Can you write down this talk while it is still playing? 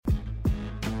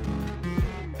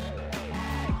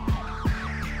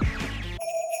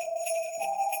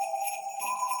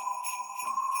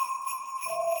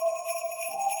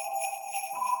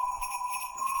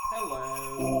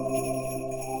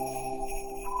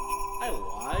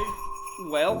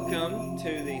Welcome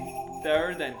to the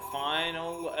third and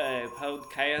final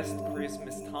podcast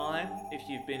Christmas time. If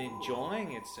you've been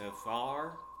enjoying it so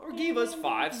far, or give us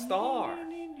 5 stars.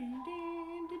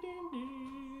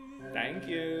 Thank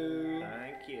you.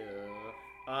 Thank you.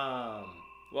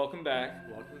 Welcome back.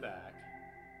 Welcome back.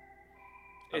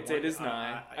 It is 9.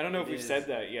 I don't know if we've said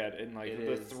that yet in like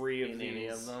the 3 of in these. any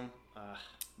of them.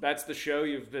 That's the show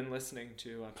you've been listening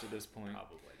to up to this point.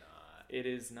 Probably not. It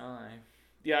is 9.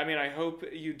 Yeah, I mean, I hope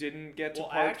you didn't get to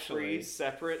part 3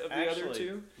 separate of the other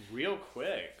two. Real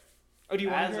quick. Oh, do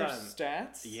you want to hear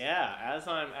stats? Yeah, as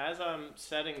I'm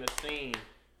setting the scene,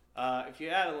 if you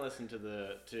hadn't listened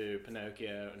to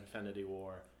Pinocchio Infinity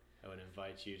War, I would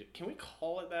invite you to. Can we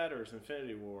call it that, or is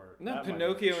Infinity War? No,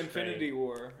 Pinocchio Infinity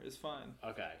War is fine.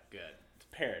 Okay, good. It's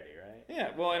a parody, right?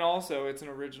 Yeah, well, and also it's an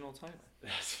original title.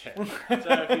 That's fair.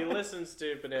 So if you listen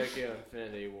to Pinocchio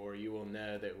Infinity War, you will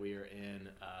know that we are in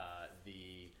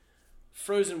the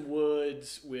frozen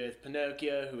woods with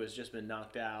Pinocchio, who has just been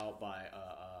knocked out by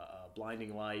a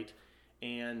blinding light,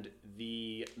 and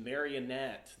the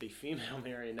marionette, the female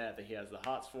marionette that he has the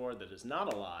hots for, that is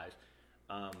not alive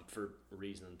for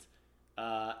reasons.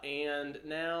 And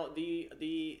now the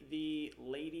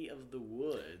Lady of the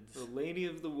Woods. The Lady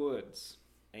of the Woods.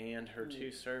 And her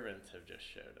 2 servants have just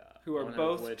showed up. Who are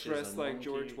both dressed like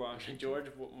George Washington.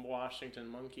 George Washington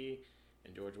monkey,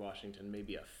 and George Washington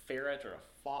maybe a ferret or a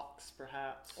fox,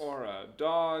 perhaps. Or a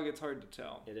dog, it's hard to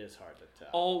tell. It is hard to tell.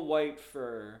 All white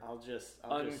fur. I'll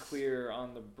unclear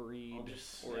on the breed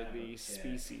or the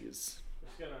species.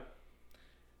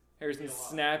 Harrison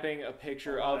snapping a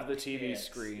picture of the TV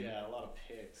screen. Yeah, a lot of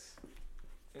pics.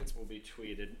 It will be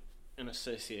tweeted in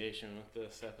association with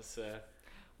this episode.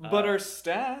 But our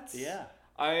stats. Yeah.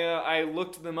 I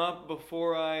looked them up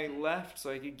before I left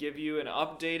so I could give you an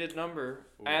updated number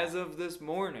as of this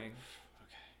morning.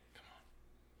 Okay, come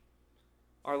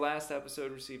on. Our last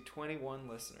episode received 21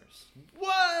 listeners.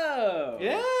 Whoa!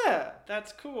 Yeah,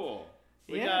 that's cool.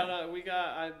 We got a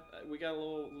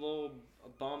little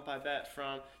bump, I bet,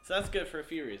 from. So that's good for a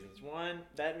few reasons. One,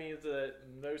 that means that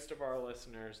most of our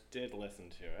listeners did listen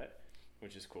to it,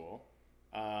 which is cool.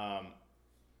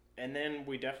 And then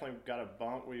we definitely got a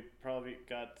bump. We probably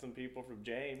got some people from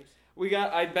James.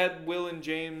 I bet Will and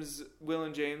James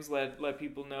let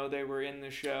people know they were in the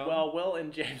show. Well, Will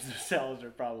and James themselves are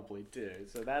probably too.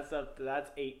 So that's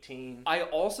 18. I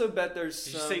also bet there's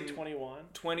Did you say 21?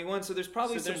 21. So there's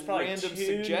probably random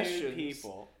suggestions. New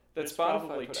people. There's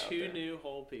probably 2 new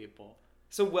whole people.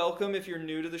 So welcome if you're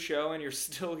new to the show and you're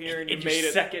still here and you made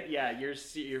it. Yeah, your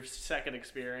second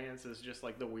experience is just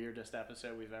like the weirdest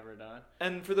episode we've ever done.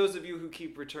 And for those of you who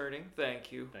keep returning,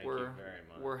 thank you. Thank you very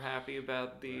much. We're happy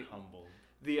about the humbled.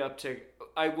 The uptick.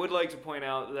 I would like to point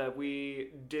out that we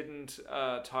didn't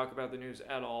talk about the news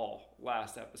at all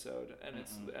last episode, and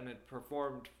it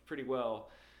performed pretty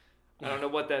well. I don't know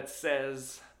what that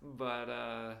says, but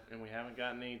and we haven't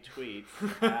gotten any tweets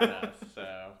at us,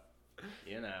 so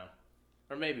you know.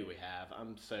 Or maybe we have.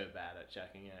 I'm so bad at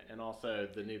checking it. And also,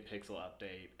 the new Pixel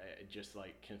update, it just,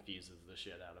 like, confuses the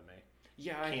shit out of me.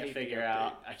 Yeah, I can't figure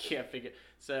out.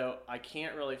 So, I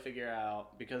can't really figure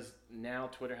out, because now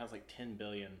Twitter has, like, 10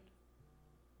 billion,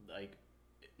 like,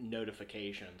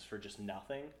 notifications for just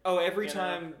nothing. Oh, every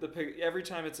time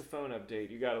it's a phone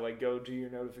update, you gotta, like, go do your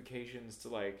notifications to,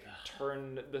 like,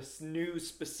 turn the new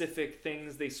specific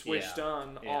things they switched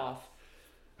off.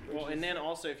 Well, and then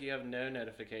also if you have no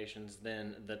notifications,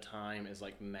 then the time is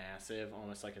like massive,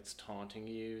 almost like it's taunting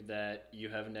you that you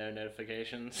have no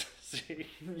notifications.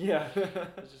 Yeah.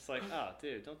 It's just like, oh,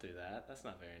 dude, don't do that. That's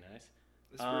not very nice.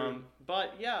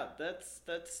 But yeah, that's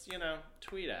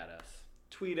tweet at us.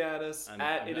 Tweet at us I'm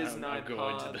going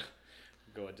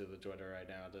to the Twitter right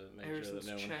now to make sure that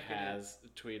no one has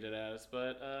tweeted at us.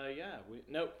 But yeah,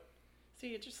 nope.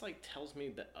 See, it just like tells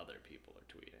me that other people are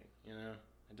tweeting. You know,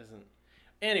 it doesn't.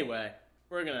 Anyway,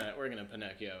 we're gonna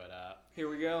Pinocchio it up. Here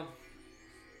we go.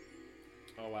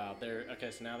 Oh wow, so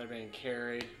now they're being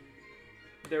carried.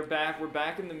 They're back. We're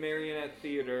back in the Marionette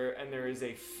Theater, and there is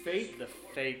a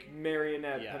fake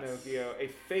marionette Pinocchio, a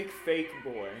fake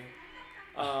boy,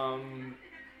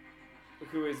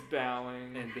 who is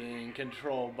bowing and being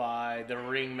controlled by the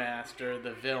ringmaster,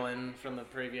 the villain from the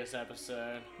previous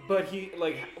episode. But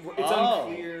it's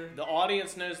unclear. The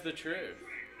audience knows the truth.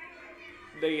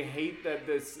 They hate that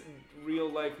this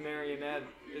real-life marionette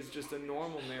is just a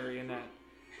normal marionette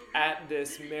at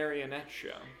this marionette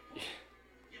show.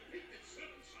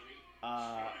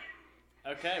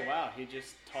 Okay, wow, he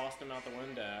just tossed him out the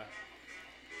window.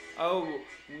 Oh,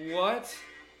 what?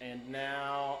 And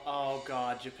now, oh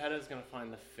god, Geppetto's gonna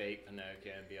find the fake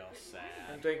Pinocchio and be all sad.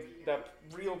 And think that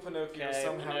real Pinocchio Okay,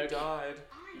 somehow Pinocchio. died.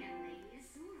 I am Lady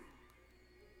Azora.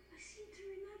 I seem to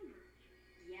remember.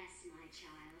 Yes, my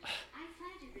child. I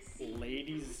planted the seed.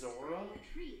 Lady from the Zora?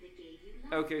 tree that gave you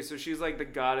life. Okay, so she's like the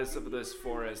goddess of this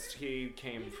forest he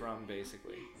came from,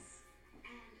 basically. Yes.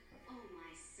 And, oh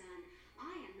my son,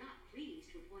 I am not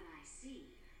pleased with what I see.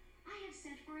 I have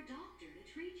sent for a doctor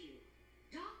to treat you.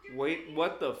 Doctor Wait, Cricket.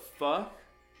 what the fuck?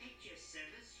 At your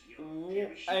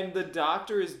service, your And the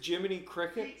doctor is Jiminy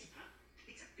Cricket?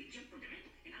 It's a big jump from the man,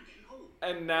 and I'm getting old.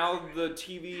 And now the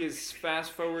TV is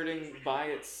fast forwarding by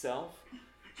itself?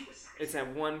 It's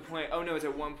at 1 point. Oh no, it's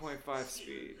at 1.5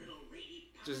 speed.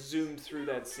 Just zoomed through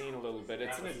that scene a little bit.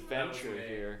 It's an adventure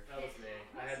here. That was me.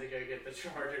 I had to go get the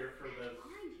charger for the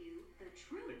Find you the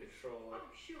truth. controller. Oh,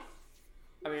 sure.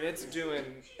 I mean, it's doing.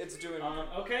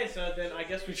 Okay, so then I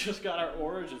guess we just got our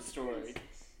origin story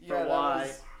Yeah, for that why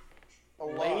was a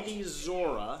lot. Lady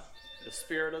Zora, the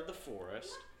spirit of the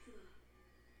forest,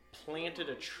 planted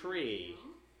a tree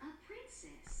A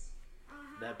princess.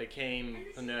 that became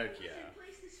Pinocchio.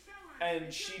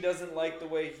 And she doesn't like the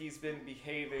way he's been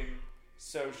behaving,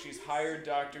 so she's hired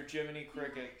Dr. Jiminy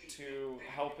Cricket to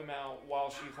help him out while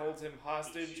she holds him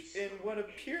hostage in what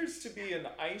appears to be an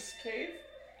ice cave,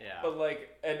 Yeah. but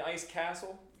like an ice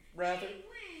castle, rather.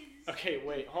 Okay,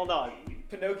 wait, hold on.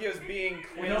 Pinocchio's being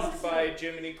quizzed by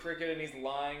Jiminy Cricket and he's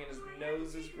lying and his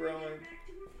nose is growing.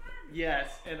 Yes,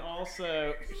 and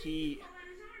also he.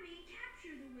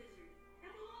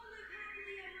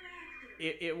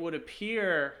 It would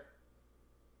appear.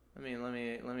 Let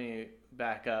me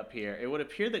back up here. It would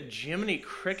appear that Jiminy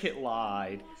Cricket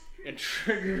lied and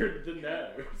triggered the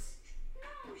nose.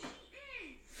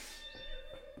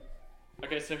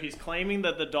 Okay, so he's claiming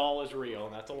that the doll is real,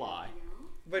 and that's a lie.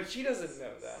 But she doesn't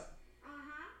know that.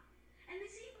 And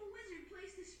this evil wizard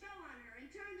placed a spell on her and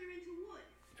turned her into wood.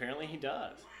 Apparently he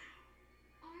does.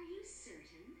 Are you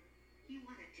certain? You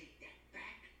want to take that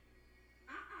back?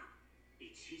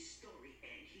 It's his story,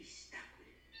 and he's stuck with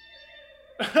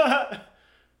it.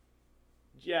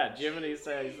 Yeah, Jiminy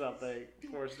saying something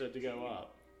forced it to go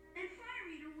up. And Fire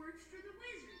Eater works for the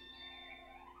wizard.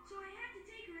 So I had to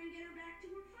take her and get her back to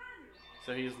her father.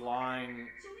 So he's lying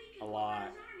So he a can lot.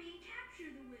 his army and capture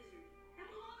the wizard. And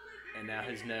we'll all live And now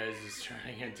his nose is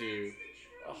turning into.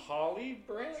 A holly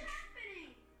branch?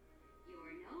 happening. Your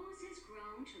nose has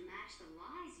grown to match the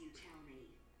lies you tell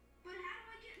me. But how do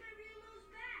I get my real nose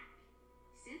back?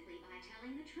 Simply by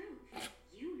telling the truth.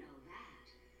 You know that.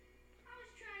 I was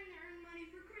trying to earn money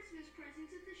for Christmas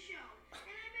presents at the show, and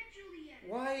I met Juliet.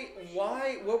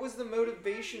 Why? What was the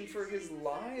motivation for his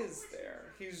lies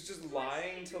there? He was just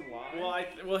lying to lie?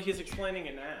 Well, he's explaining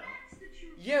it now. That's the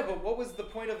truth. Yeah, but what was the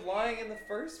point of lying in the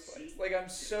first place? Like, I'm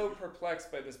so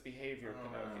perplexed by this behavior,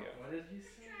 Pinocchio. What did he I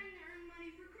was trying to earn money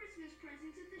for Christmas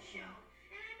presents at the show,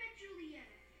 and I met Juliet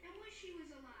and wished she was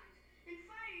alive. And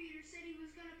Fire Eater said he was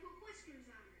gonna put whiskers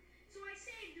on her. So I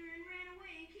saved her and ran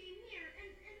away and came here, and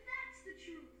that's the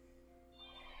truth.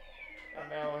 And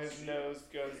now his nose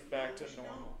goes back to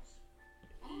normal.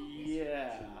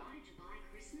 Yeah. You wanted to buy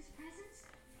Christmas presents?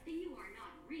 Then you are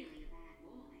not really a bad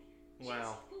boy.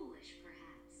 Well. Just foolish,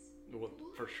 perhaps. Well,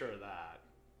 for sure that.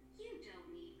 You don't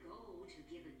need gold to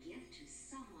give a gift to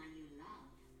someone you love.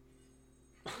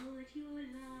 Put your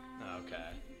love.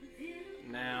 Okay.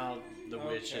 in Now the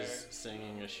witch Okay. is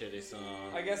singing a shitty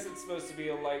song. I guess it's supposed to be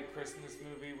a light Christmas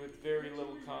movie with very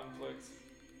little conflict.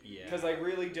 Yeah. Because I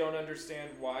really don't understand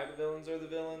why the villains are the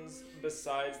villains,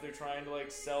 besides they're trying to,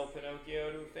 like, sell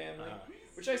Pinocchio to a family.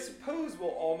 Which I suppose will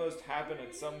almost happen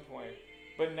at some point.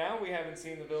 But now we haven't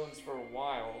seen the villains for a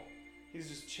while. He's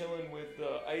just chilling with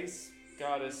the ice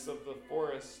goddess of the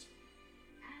forest.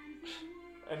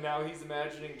 And now he's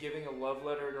imagining giving a love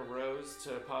letter and a rose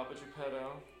to Papa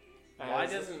Geppetto. Why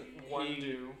as doesn't one he?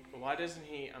 do? Why doesn't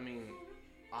he? I mean,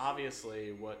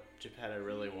 obviously, what Geppetto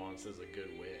really wants is a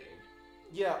good wig.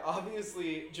 Yeah,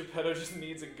 obviously Geppetto just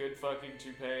needs a good fucking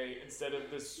toupee instead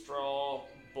of this straw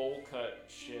bowl cut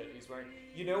shit he's wearing.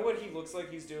 You know what he looks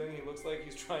like he's doing? He looks like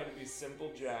he's trying to be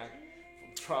Simple Jack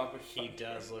from Tropic He Thunder.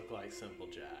 does look like Simple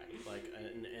Jack, like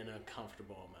in a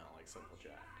comfortable amount, like Simple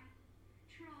Jack.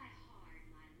 Try hard,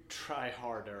 my little Try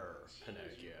harder,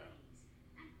 Pinocchio.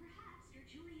 and perhaps your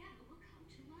Juliet will come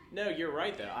to life. No, you're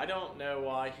right though. I don't know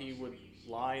why he would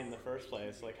lie in the first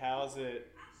place. Like, how is it?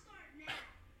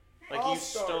 Like I'll you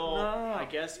start stole. now. I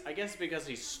guess because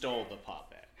he stole the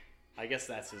puppet. I guess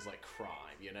that's his like crime,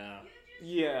 you know.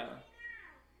 Yeah.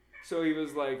 So he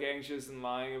was like anxious and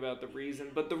lying about the reason,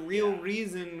 but the real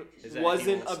reason Is that he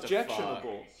wasn't wants to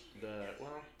objectionable.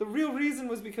 fuck The real reason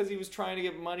was because he was trying to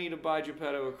get money to buy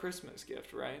Geppetto a Christmas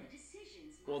gift, right?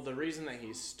 Well, the reason that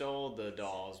he stole the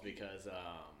dolls because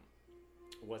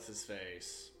what's his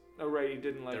face? Oh right, he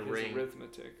didn't like The his ring-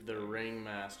 arithmetic. The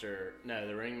ringmaster. No,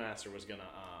 the ringmaster was gonna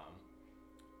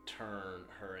turn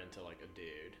her into like a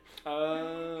dude.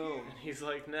 Oh, And he's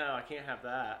like, no, I can't have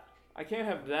that. I can't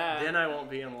have that. Then I won't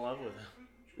be in love with him.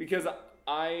 Because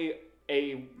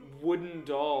a wooden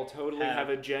doll, totally have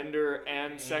a gender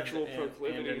and sexual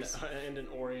proclivities. And an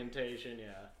orientation,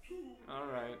 yeah. All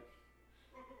right.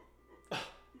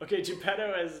 Okay,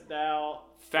 Geppetto has now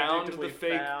Found predictably the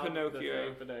fake found Pinocchio.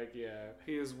 The fake Pinocchio.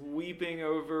 He is weeping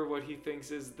over what he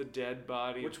thinks is the dead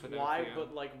body Which of Pinocchio.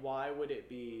 why would it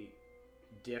be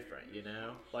different, you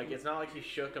know? Like, it's not like he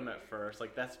shook him at first.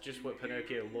 Like, that's just what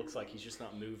Pinocchio looks like. He's just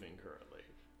not moving currently.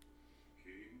 It's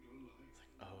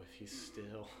like, oh, if he's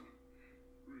still...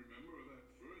 Remember that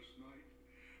first night?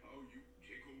 How you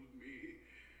tickled me?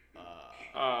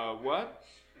 What?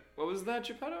 What was that,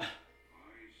 Geppetto? I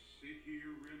sit here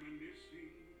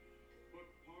reminiscing, but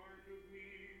part of me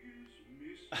is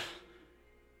missing.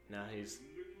 Now he's...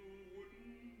 Little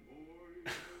wooden boy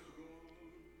has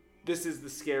gone. This is the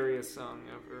scariest song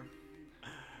ever.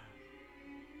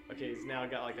 Okay, he's now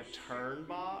got like a turn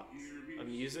box, a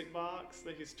music box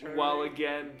that he's turning. While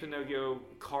again, Pinocchio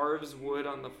carves wood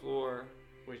on the floor.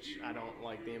 Which I don't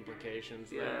like the implications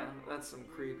Yeah, there. that's some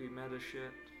creepy meta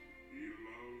shit. He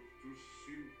loved to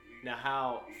simply Now,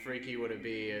 how freaky would it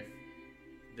be if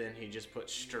then he just put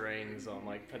strings on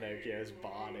like Pinocchio's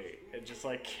body and just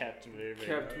like kept moving?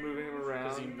 Kept moving him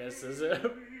because he around. misses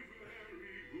him.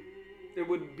 It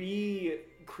would be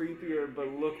creepier, but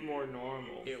look more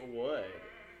normal. It would.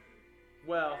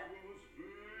 Well,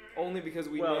 Only because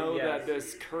we Well, know yes. that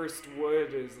this cursed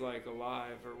wood is like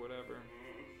alive or whatever.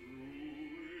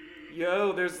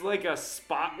 Yo, there's like a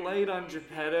spotlight on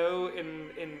Geppetto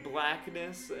in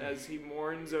blackness as he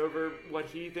mourns over what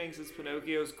he thinks is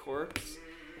Pinocchio's corpse.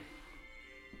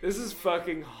 This is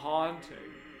fucking haunting.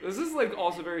 This is like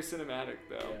also very cinematic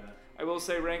though. yeah. I will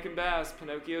say Rankin Bass,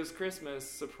 Pinocchio's Christmas,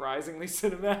 surprisingly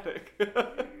cinematic.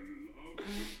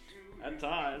 At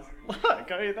times.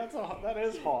 Look, I mean, that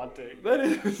is haunting. That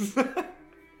is.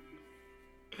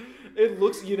 It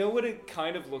looks, you know what it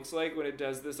kind of looks like when it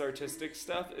does this artistic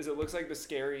stuff? Is it looks like the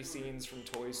scary scenes from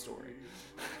Toy Story.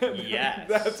 Yes.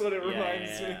 That's what it Yeah,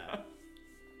 reminds me yeah. of.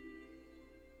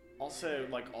 Also,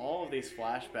 like, all of these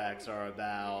flashbacks are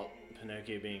about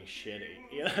Pinocchio being shitty,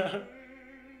 you know?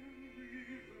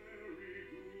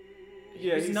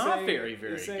 Yeah, he's not saying, very,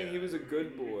 very He's saying good. he was a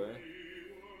good boy.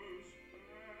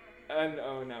 And,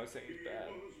 oh, now he's saying he's bad.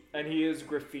 And he is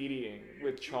graffitiing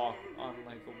with chalk on,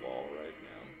 like, a wall right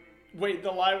now. Wait,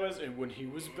 the lie was, when he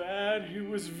was bad, he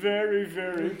was very,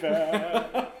 very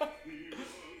bad.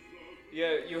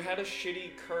 Yeah, you had a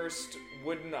shitty, cursed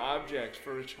wooden object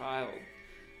for a child.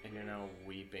 And you're now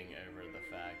weeping over the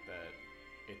fact that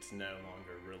it's no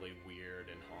longer really weird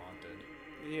and haunted.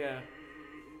 Yeah.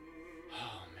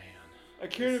 Oh, man. I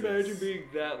can't This imagine is- being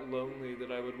that lonely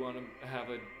that I would want to have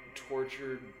a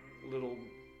tortured little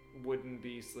wooden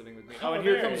beast living with me. Oh, Oh, and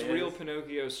here there comes he real is.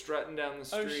 Pinocchio strutting down the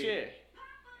street. Oh, shit.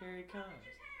 Here he comes.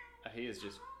 He is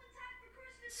just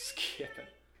skipping.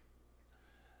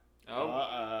 Oh,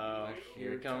 Uh-oh.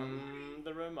 Here Here come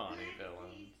the Romani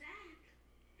villains.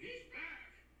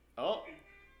 Oh.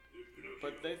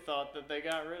 But they thought that they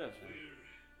got rid of him.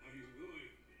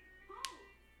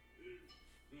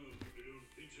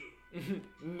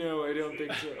 no, I don't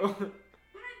think so. But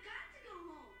I've got to go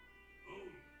home.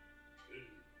 Home? Then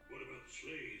what about the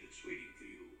sleigh that's waiting for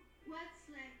you? What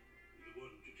sleigh? The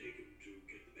one to take him to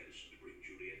get the medicine to bring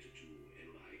Julieta to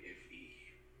LIFE.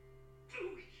 Do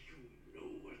you know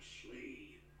what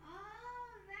sleigh?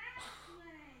 Oh, that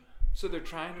sleigh. So they're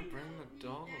trying to bring the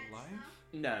doll to life?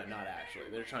 No, not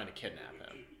actually. They're trying to kidnap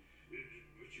him.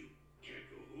 But you can't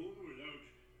go home without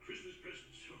Christmas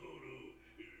presents. Oh no.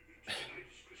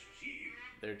 Tonight is Christmas Eve.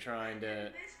 They're trying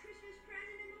to... Best Christmas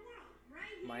present in the world,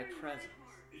 right here My in presents.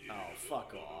 Oh,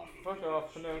 fuck off. Fuck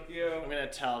off, Pinocchio. I'm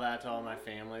gonna tell that to all my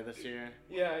family this year.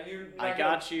 Yeah, you. I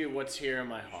got you what's here in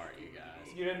my heart, you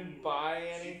guys. You didn't buy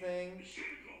anything. Santa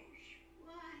Claus.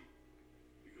 Why?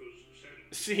 Because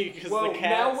Santa See, because Well, the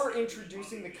now cats... we're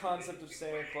introducing the concept of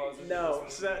Santa Claus. into No,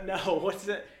 this so, no.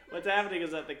 What's happening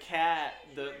is that the cat,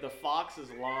 the fox is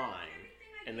lying,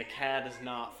 and the cat is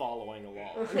not following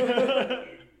along. well,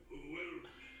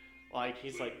 Like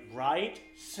he's like, right?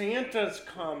 Santa's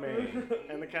coming,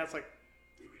 and the cat's like,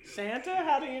 Santa?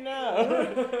 How do you know?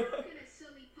 Look at a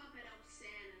silly puppet of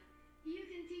Santa. You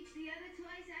can teach the other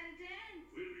toys how to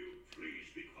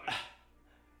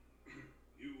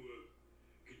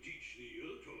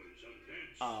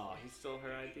still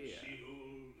her idea. See all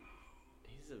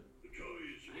He's a... the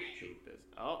toys I Rachel. hate this.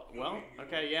 Oh, well,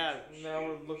 okay, yeah. Now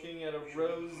we're looking at a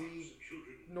rosy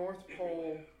Children. North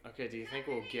Pole. Okay, do you think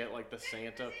we'll get, like, the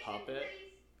Santa puppet?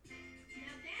 Now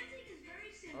dancing is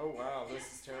very simple. Oh wow, this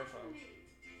is terrifying.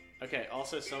 Okay,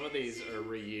 also some of these are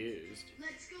reused.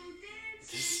 Let's go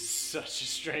This dancing. is such a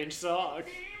strange song.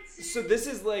 Dancing. So this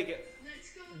is like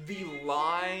Let's go the dancing.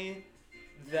 lie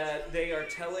that they are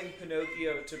telling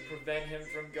Pinocchio to prevent him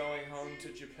from going home to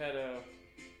Geppetto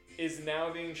is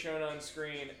now being shown on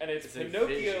screen, and it's It's a Pinocchio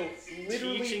vision.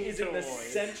 literally Teaching is in the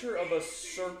toys. center of a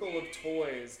circle of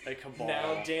toys, A cabal.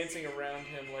 now dancing around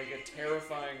him like a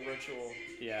terrifying ritual.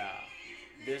 Yeah.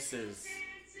 This is...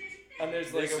 And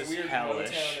there's like This a is weird hellish.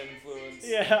 Motown influence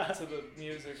Yeah. to the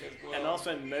music as well. And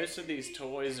also, most of these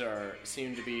toys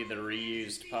seem to be the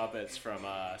reused puppets from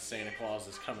Santa Claus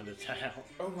is Coming to Town.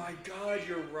 oh my god,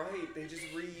 you're right. They just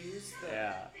reused them.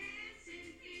 Yeah.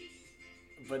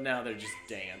 But now they're just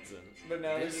dancing. But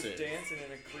now This they're just is- dancing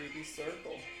in a creepy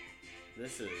circle.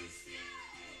 This is...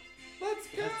 Let's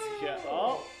go!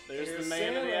 Oh, there's Here's the man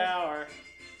of the Santa. hour.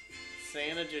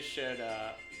 Santa just showed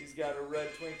up He's got a red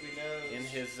twinkly nose. in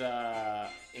his I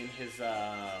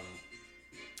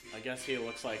guess he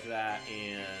looks like that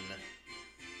in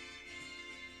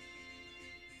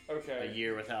Okay. A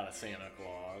Year Without a Santa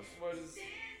Claus. What is?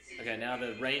 Okay, now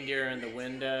the reindeer in the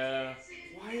window.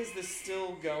 Why is this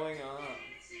still going on?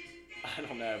 I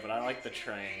don't know, but I like the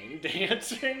train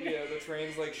dancing. Yeah, the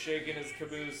train's like shaking his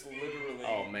caboose, literally.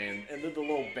 Oh man, and then the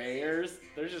little bears,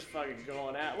 they're just fucking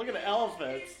going out. Look at the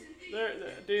elephants.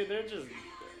 They're just,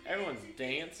 everyone's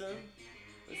dancing.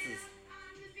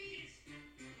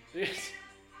 This is,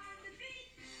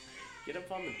 get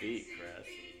up on the beat, Chris.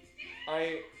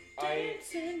 I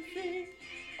Dancing feet.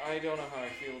 I don't know how I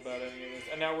feel about any of this.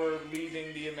 And now we're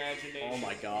leaving the imagination. Oh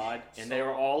my god, and they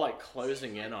were all like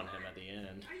closing in on him at the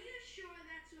end. Are you sure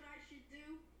that's what I should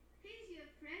do? He's your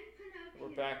friend Pinocchio.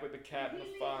 We're back with the cat and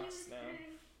the fox now.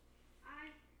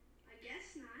 I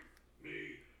guess not.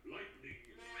 May lightning.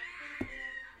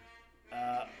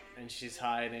 And she's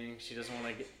hiding. She doesn't want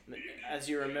to get, as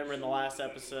you remember in the last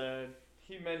episode.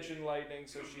 He mentioned lightning,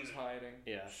 so she's hiding.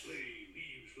 Yeah. Sleigh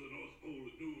leaves for the North Pole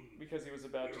at noon. Because he was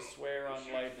about to swear on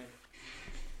lightning.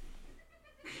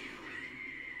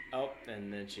 Oh,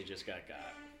 and then she just got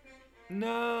got.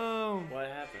 No! What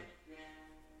happened?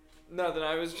 Nothing,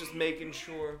 I was just making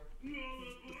sure the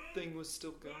thing was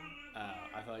still going. Oh,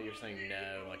 I thought you were saying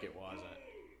no, like it wasn't.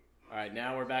 Alright,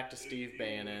 now we're back to Steve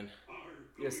Bannon.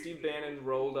 Yeah, Steve Bannon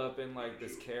rolled up in like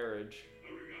this carriage.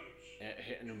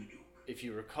 And if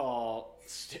you recall,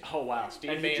 oh wow,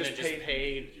 Steve And he Bannon just just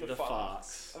paid the the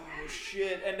fox. Oh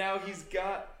shit, and now he's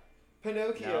got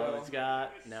Pinocchio. Now he's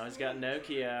got Nokia. In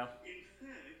fact,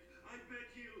 I bet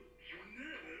he'll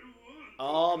never want.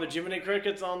 Oh, but Jiminy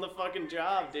Cricket's on the fucking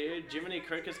job, dude. Jiminy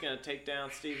Cricket's gonna take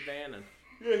down Steve Bannon.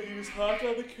 Yeah, he was hopped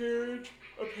on the carriage.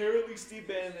 Apparently Steve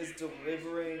Bannon is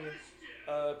delivering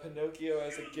Pinocchio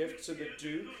as a gift to the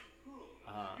Duke.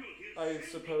 I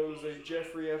suppose a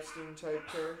Jeffrey Epstein type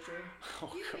character. Oh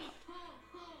god. Ho,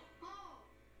 ho, ho.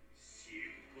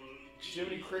 Simple.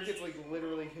 Jiminy Cricket's like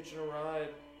literally hitching a ride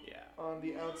Yeah. on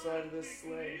the outside of this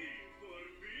sleigh.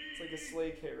 It's like a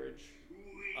sleigh carriage.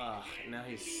 Ugh, now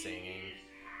he's singing.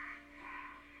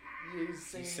 Yeah, he's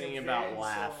singing, He's singing a about Van song.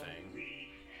 laughing.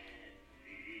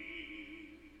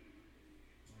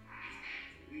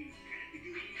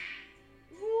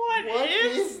 What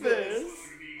is this?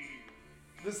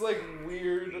 This like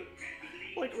weird.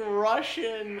 Like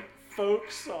Russian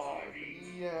folk song.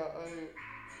 Yeah,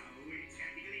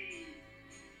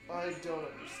 I don't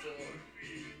understand.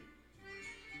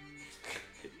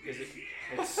 Is it?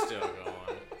 It's still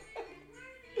going.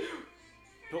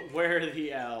 But where are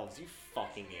the elves? You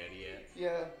fucking idiot.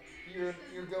 Yeah,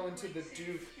 you're going to the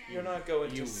Duke. You're not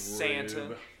going You to Santa.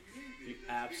 rube. You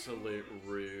absolute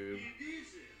rube.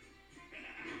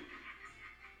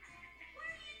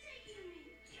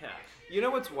 Yeah. You know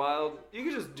what's wild? You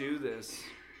could just do this.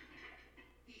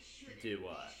 Do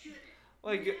what?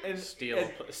 Like and Steal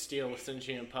a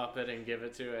sentient puppet and give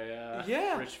it to a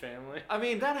Yeah. rich family? I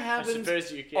mean that I happens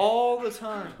suppose you can. all the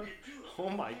time. Oh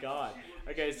my god.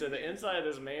 Okay, so the inside of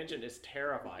this mansion is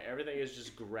terrifying. Everything is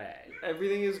just gray.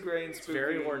 Everything is gray and It's spooky.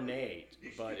 very ornate,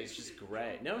 but it's just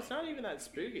gray. No, it's not even that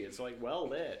spooky. It's like well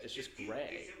lit. It's just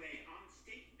gray.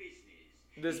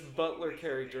 This butler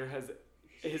character has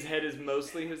his head is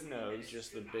mostly his nose.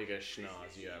 Just the biggest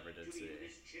schnoz you ever did see.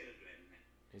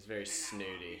 He's very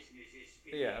snooty.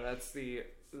 Yeah, that's the.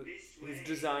 He's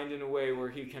designed in a way where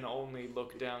he can only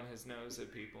look down his nose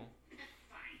at people.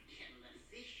 Fine kettle of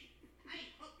fish. I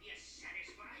hope you're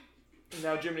satisfied.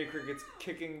 Now Jiminy Cricket's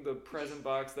kicking the present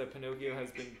box that Pinocchio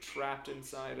has been trapped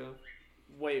inside of,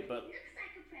 Wait, but Looks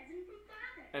like a present from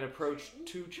Father. and approached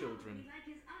two children. Like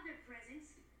his other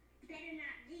presents. Better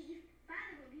not leave.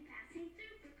 Father will be passing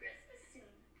through for Christmas soon.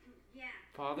 Yeah.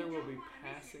 Father we will don't be wanna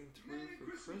miss passing it. through Merry for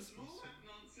Christmas, Christmas. all that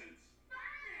nonsense.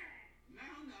 Father!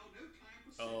 Now, no time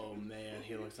for oh sentiment. man,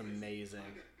 he looks amazing.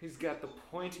 He's got the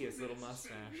pointiest little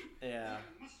mustache. Yeah,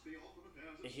 I must be off on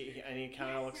affairs of and he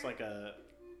kind of looks like a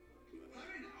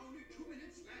Hurry now, only 2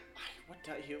 minutes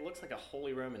left. he looks like a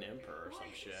Holy Roman Emperor or some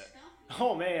Boy, shit. stuff.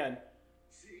 Oh man,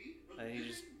 See? and he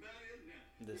just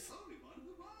Marionette. this. The only one in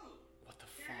the world. What the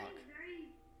Very, fuck?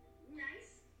 very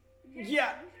nice. Very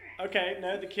Yeah. interactive. Okay,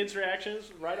 no, the kids'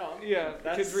 reactions, right on. Yeah, the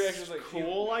That's kid's reaction is like,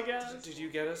 cool, I guess. Did you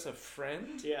get us a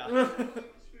friend? Yeah.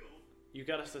 You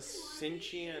got us a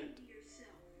sentient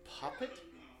puppet?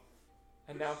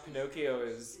 And now Pinocchio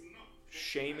is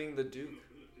shaming the Duke.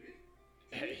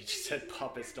 He just said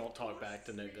puppets don't talk back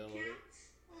to nobility.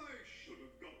 I should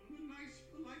have gotten a nice,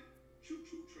 polite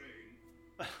choo-choo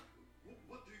train.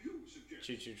 What do you suggest?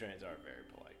 Choo-choo trains are very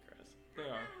polite, Chris. They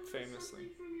are, famously.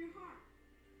 Something from your heart.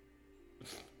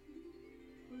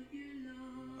 Put your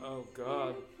love Oh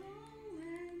god.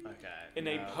 Okay. In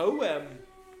a no. poem.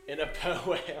 In a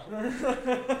poem.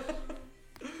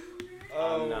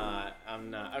 Oh. I'm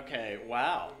not. Okay,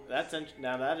 wow.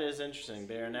 Now that is interesting.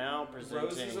 They are now presenting...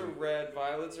 Roses are red,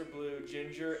 violets are blue,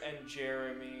 Ginger and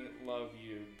Jeremy love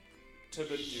you. To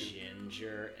the Duke.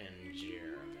 Ginger and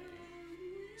Jeremy.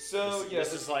 So, This-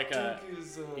 yes, this is like Duke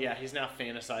is, Yeah, he's now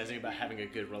fantasizing about having a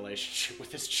good relationship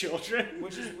with his children.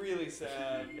 which is really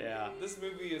sad. Yeah. This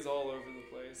movie is all over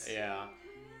the place. Yeah.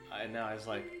 And now he's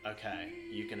like, okay,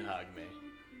 you can hug me.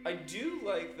 I do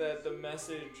like that the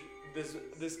message,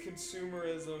 this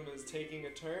consumerism is taking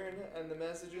a turn, and the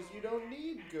message is you don't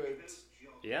need goods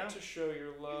Yeah. to show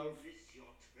your love. Miss your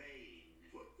train.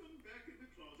 Put them back in the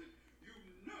closet.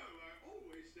 You know I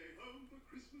always stay home for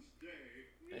Christmas Day.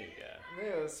 There you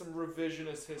go. Yeah, some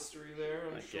revisionist history there,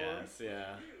 I'm I sure. guess,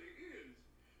 yeah. It really is.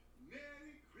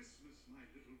 Merry Christmas, my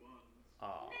little ones.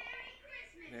 Aw.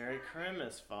 Christmas. Merry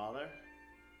Christmas, Father.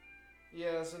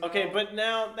 Yeah, so Okay, now- but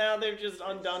now they've just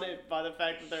undone it by the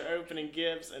fact that they're opening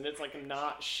gifts and it's like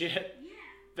not shit Yeah.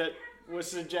 that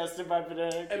was suggested by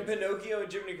Pinocchio. And Pinocchio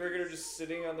and Jiminy Cricket are just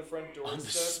sitting on the front On the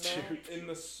doorstep now, stoop. in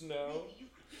the snow. You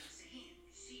could give us a hint,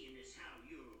 seeing as how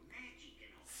you're magic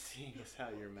and all. Seeing as how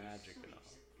you're magic and all.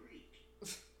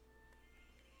 Freak.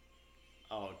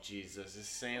 Oh Jesus, is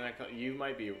Santa? You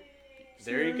might be.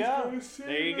 There you go.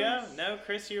 There you go. No,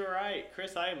 Chris, you were right.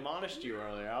 Chris, I admonished you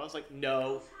earlier. I was like,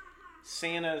 no,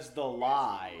 Santa's the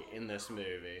lie in this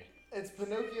movie. It's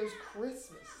Pinocchio's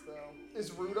Christmas, though.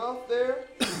 Is Rudolph there?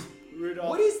 Rudolph.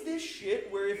 What is this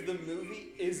shit where if the movie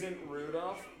isn't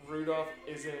Rudolph, Rudolph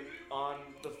isn't on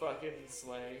the fucking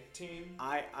sleigh team?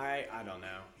 I don't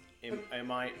know. It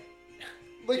might.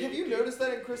 Like, have you noticed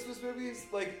that in Christmas movies?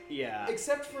 Like, Yeah.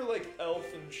 except for, like, Elf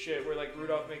and shit, where, like,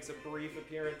 Rudolph makes a brief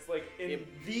appearance. Like, in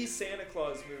the Santa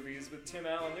Claus movies with Tim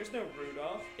Allen, there's no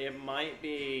Rudolph. It might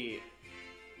be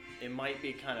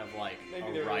kind of like Maybe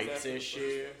a there was rights after the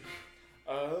issue. first.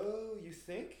 Oh, you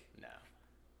think? No.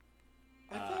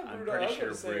 I thought I'm Rudolph, pretty I sure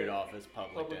was gonna say Rudolph is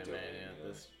public public domain domain, at yeah.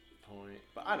 this point.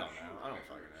 But I don't know. I don't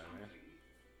fucking know, man.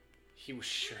 He was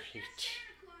sure he did.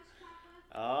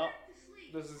 Oh,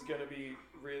 This is gonna be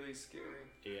really scary.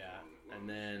 yeah. And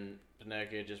then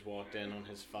Pinocchio just walked in on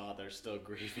his father still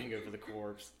grieving over the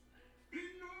corpse.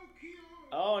 Pinocchio!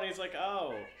 Oh, and he's like,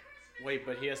 oh. Wait,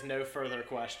 but he has no further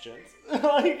questions.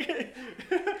 Like,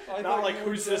 thought not like, you would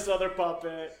who's this other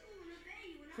puppet?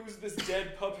 Who's this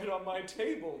dead puppet on my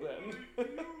table then?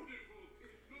 Beautiful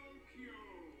Pinocchio!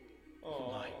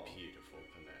 Oh, My beautiful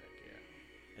Pinocchio.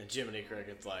 And Jiminy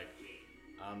Cricket's like,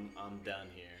 I'm done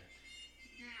here.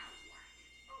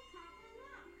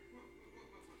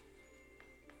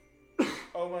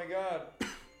 oh my god.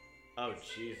 Oh,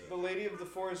 Jesus. The Lady of the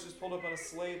Forest just pulled up on a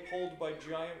sleigh pulled by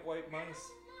giant white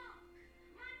mice.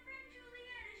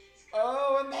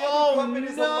 Oh, and the Oh, other puppet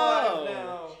is no. alive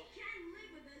now.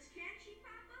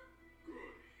 Good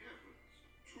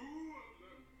heavens! Two of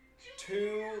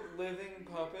them! 2 living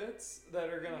puppets that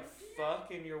are gonna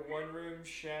fuck in your one-room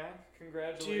shack.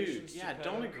 Congratulations, Dude, yeah,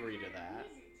 Geppetto. don't agree to that.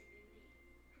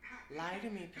 Lie to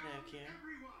me, Pinocchio.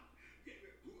 Everyone! Yeah,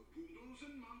 poodles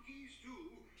and monkeys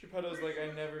too. Geppetto's like,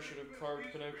 I never should have carved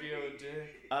Pinocchio a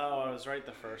dick. Oh, I was right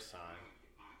the first time.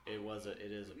 It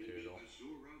is a poodle.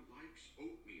 Azura likes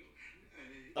oatmeal.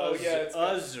 Oh, yeah, it's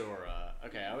got- Azura.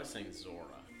 Okay, I was saying Zora.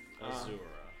 Azura.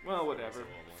 Well, whatever. That's a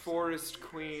little more Forest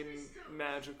Queen,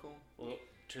 magical. Well,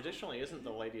 traditionally, isn't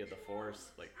the Lady of the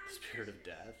Forest like the spirit of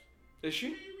death? Is she?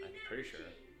 I'm pretty sure.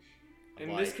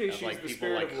 In this case, she's like the people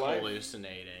spirit like of life.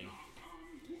 hallucinating.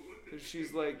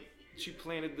 She's like, she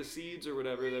planted the seeds or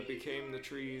whatever that became the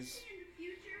trees,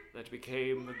 that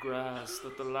became the grass,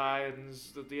 that the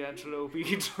lions, that the antelope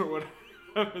eat, or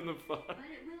whatever in the fun. But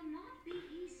it will not be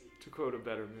easy. To quote a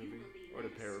better movie, You will be or to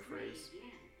led paraphrase. astray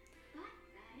again. But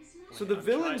that is not So the I'm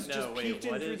villains trying- no, just wait, peeked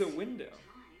in what through is- the window.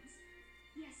 times.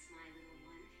 Yes, my little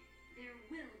one. There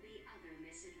will be other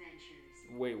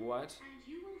misadventures. Wait, what? And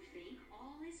you will think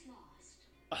all is lost.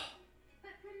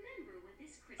 But remember what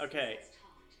this Christmas Okay. has taught.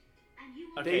 And you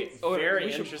will Okay, miss very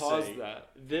we should interesting. pause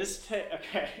that.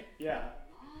 Okay, yeah.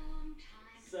 a long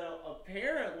time. So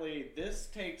apparently this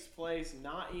takes place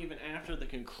not even after the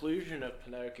conclusion of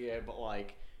Pinocchio, but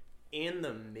like in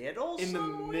the middle In the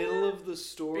somewhere? middle of the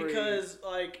story. Because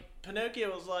like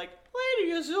Pinocchio was like,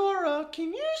 Lady Azora,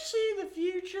 can you see the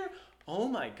future? Oh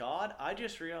my god, I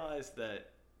just realized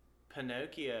that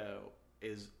Pinocchio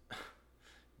is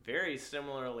very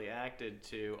similarly acted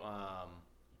to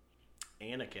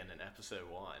Anakin in episode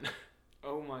 1.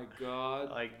 Oh my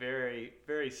god. Like very,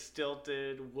 very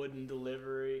stilted, wooden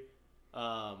delivery.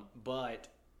 But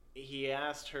he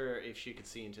asked her if she could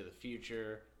see into the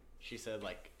future. She said,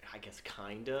 like, I guess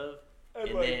kind of.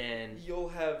 And like, then you'll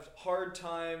have hard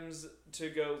times to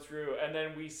go through, and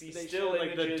then we see They still show,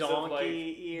 like, the images donkey of like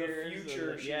ears the and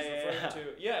future the- she's yeah, referring yeah. to.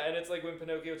 Yeah, and it's like when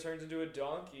Pinocchio turns into a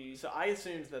donkey. so I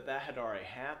assumed that had already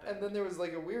happened. And then there was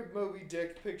like a weird Moby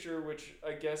Dick picture, which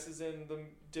I guess is in the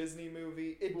Disney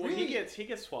movie. It well, really, he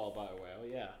gets swallowed by a whale.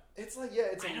 Yeah. it's like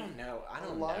it's I don't know how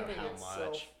aligning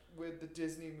itself much. with the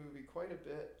Disney movie quite a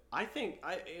bit. I think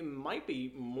it might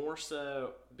be more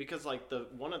so because like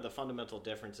one of the fundamental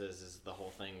differences is the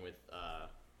whole thing with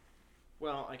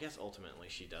well, I guess ultimately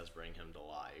she does bring him to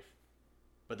life,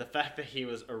 but the fact that he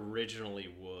was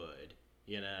originally wood,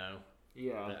 you know,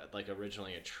 Yeah. like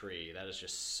originally a tree, that is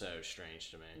just so strange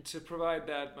to me. To provide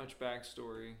that much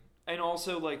backstory. And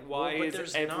also, like, why Well, but is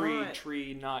there's every not-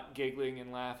 tree not giggling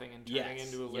and laughing and turning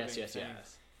into a living thing?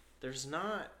 Yes. There's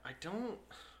not. I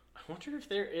wonder if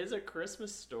there is a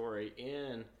Christmas story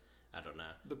in. I don't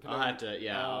know. I'll have to.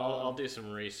 Yeah, I'll do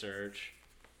some research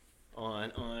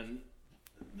on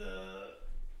the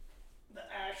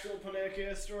actual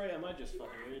Pinocchio story. I might just fucking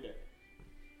read it.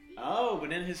 Oh,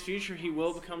 but in his future, he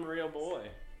will become a real boy.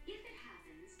 If it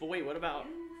happens, But wait, what about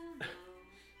you will know.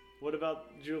 what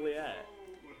about Juliet?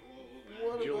 But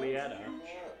all that, Julieta.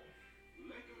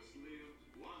 let us live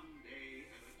one day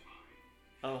at a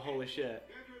time. Oh, holy shit!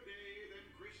 Better day than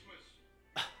Christmas.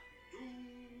 To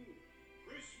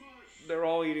Christmas. They're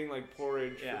all eating, like,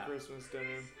 porridge Yeah. for Christmas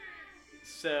dinner.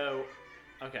 So,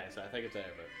 okay, so I think it's over.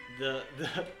 The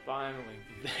Finally.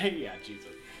 yeah,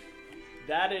 Jesus.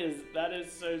 That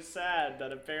is so sad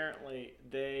that apparently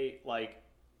they like.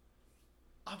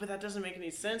 Oh, but that doesn't make any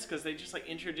sense because they just like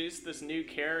introduced this new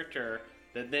character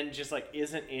that then just like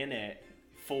isn't in it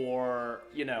for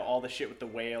all the shit with the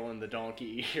whale and the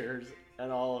donkey ears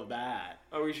and all of that.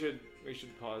 Oh, we should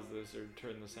pause this or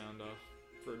turn the sound off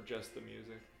for just the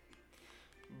music.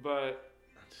 But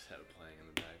I just have it playing in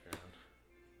the background.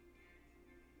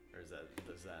 Or is that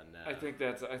no? I think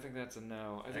that's a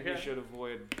no. I think we Okay. should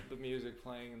avoid the music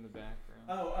playing in the background.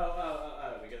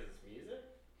 Oh, because it's music?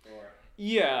 Or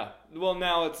Yeah. Well,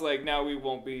 now it's like now we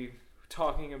won't be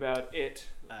talking about it.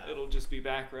 Oh. It'll just be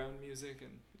background music,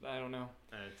 and I don't know.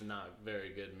 it's not very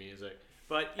good music.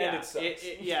 But And yeah, it sucks.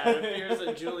 it appears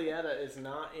that Julieta is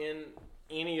not in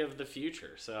any of the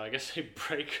future, so I guess they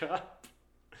break up.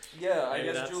 Yeah, I Maybe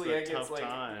guess that's the Juliet gets tough like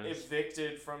times.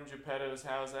 evicted from Geppetto's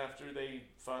house after they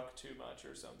fuck too much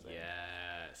or something.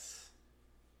 Yes.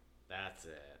 That's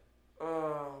it.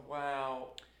 Oh wow,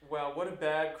 what a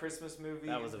bad Christmas movie.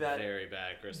 That was a very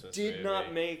bad Christmas movie. did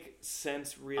not make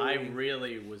sense really. I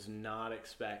really was not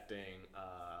expecting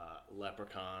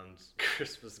Leprechaun's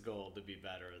Christmas Gold to be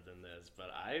better than this, but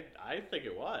I think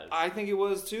it was. I think it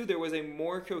was too. There was a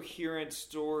more coherent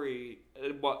story,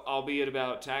 albeit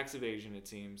about tax evasion, it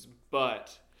seems,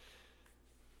 but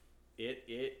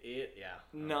yeah.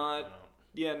 Not-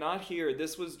 yeah, not here.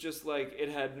 This was just like it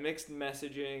had mixed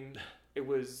messaging. It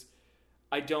was.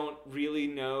 I don't really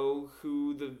know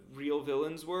who the real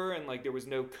villains were, and like there was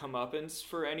no comeuppance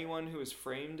for anyone who was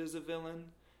framed as a villain.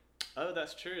 Oh,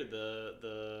 that's true.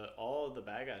 The all of the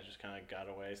bad guys just kind of got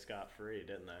away scot-free,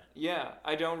 didn't they? Yeah,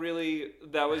 I don't really.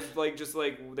 That was like just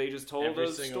like they just told Every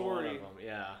a single story. one of them,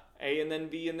 yeah. A and then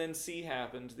B and then C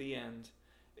happened. The end.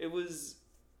 It was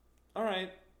all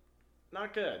right.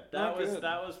 Not good. Not That good.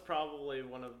 was probably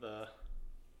one of the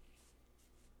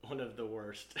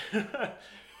worst.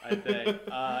 I think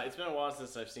it's been a while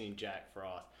since I've seen Jack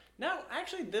Frost. No,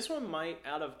 actually, this one might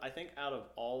out of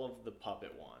all of the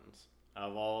puppet ones,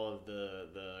 Of all of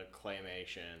the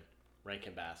claymation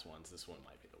Rankin Bass ones, this one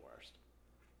might be the worst.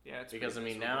 Yeah, it's because I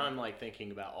pretty mean now miserable. I'm like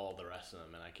thinking about all the rest of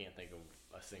them, and I can't think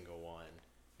of a single one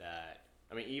that.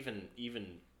 I mean,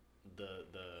 even the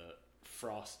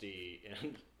Frosty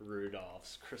and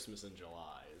Rudolph's Christmas in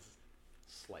July is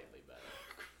slightly better.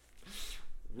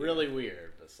 Really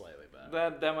weird, but slightly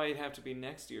better. That might have to be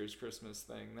next year's Christmas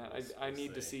thing. That I We'll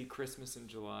need to see. see Christmas in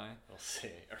July. We'll see,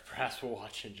 or perhaps we'll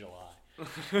watch in July.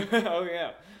 Oh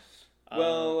yeah.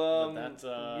 Well, but that's,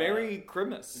 Merry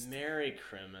Christmas. Merry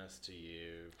Christmas to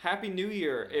you. Happy New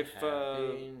Year. If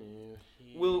Happy New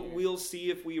Year. we'll see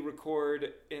if we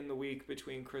record in the week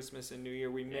between Christmas and New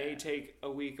Year. We may Yeah. take a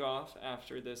week off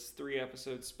after this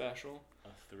 3-episode special, A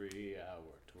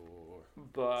 3-hour tour.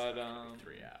 but It's not gonna be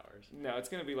 3 hours. no, it's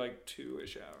gonna be like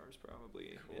 2-ish hours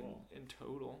probably Cool. in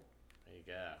total. There you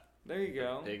go. There you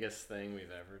go. The biggest thing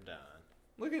we've ever done.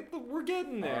 Look at we're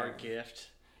getting there. Our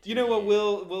gift. You know what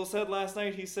Will said last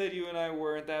night? He said you and I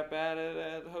weren't that bad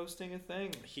at hosting a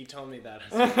thing. He told me that.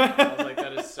 I was like,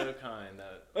 that is so kind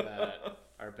that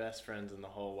our best friends in the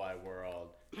whole wide world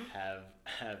have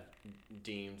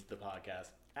deemed the podcast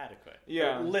adequate.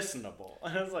 Yeah. Or listenable.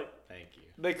 And I was like, thank you.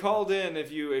 They called in.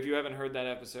 If you haven't heard that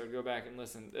episode, go back and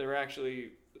listen. They're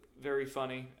actually very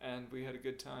funny, and we had a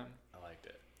good time. I liked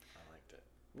it.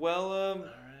 Well, All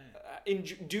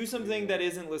right. do something that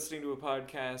isn't listening to a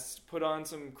podcast. Put on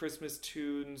some Christmas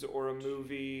tunes or a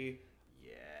movie,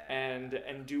 Yeah.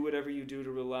 and do whatever you do to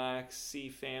relax. See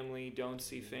family, don't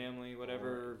see family,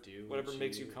 whatever Do whatever what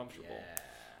makes you comfortable.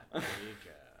 Yeah. There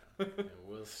you go. And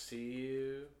we'll see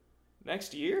you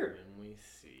Next year, when we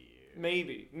see you.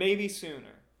 maybe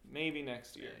sooner, maybe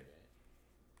next year.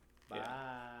 Maybe. Bye.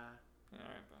 All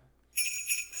right.